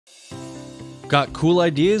Got cool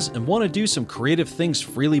ideas and want to do some creative things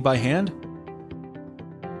freely by hand?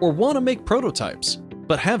 Or want to make prototypes,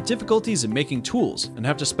 but have difficulties in making tools and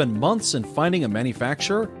have to spend months in finding a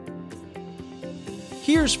manufacturer?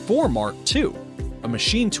 Here's Formart 2, a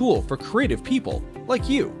machine tool for creative people like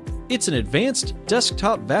you. It's an advanced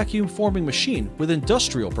desktop vacuum forming machine with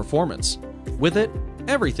industrial performance. With it,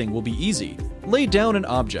 everything will be easy. Lay down an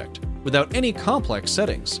object without any complex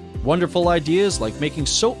settings. Wonderful ideas like making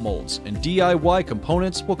soap molds and DIY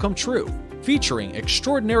components will come true, featuring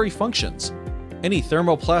extraordinary functions. Any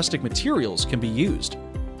thermoplastic materials can be used.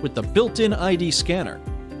 With the built-in ID scanner,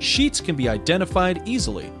 sheets can be identified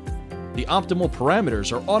easily. The optimal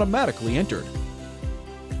parameters are automatically entered.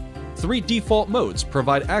 3 default modes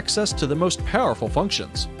provide access to the most powerful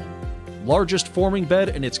functions. Largest forming bed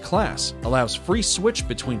in its class allows free switch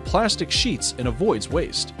between plastic sheets and avoids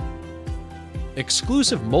waste.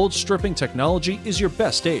 Exclusive mold stripping technology is your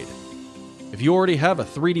best aid. If you already have a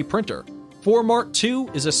 3D printer, Formart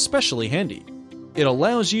 2 is especially handy. It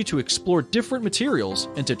allows you to explore different materials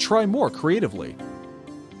and to try more creatively.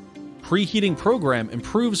 Preheating program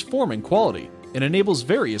improves forming quality and enables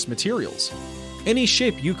various materials. Any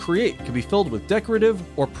shape you create can be filled with decorative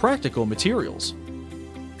or practical materials.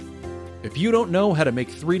 If you don't know how to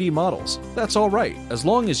make 3D models, that's alright, as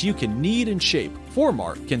long as you can knead and shape,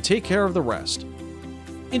 Formart can take care of the rest.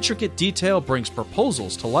 Intricate detail brings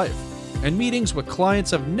proposals to life, and meetings with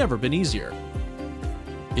clients have never been easier.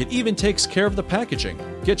 It even takes care of the packaging,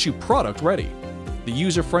 gets you product ready. The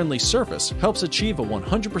user-friendly surface helps achieve a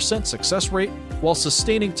 100% success rate while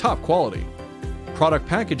sustaining top quality. Product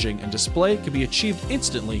packaging and display can be achieved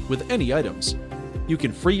instantly with any items. You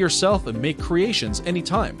can free yourself and make creations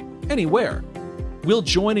anytime, anywhere. We'll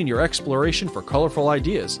join in your exploration for colorful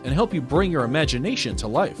ideas and help you bring your imagination to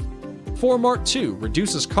life. Formart 2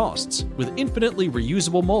 reduces costs with infinitely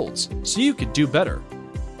reusable molds, so you can do better.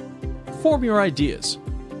 Form your ideas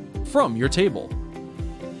from your table.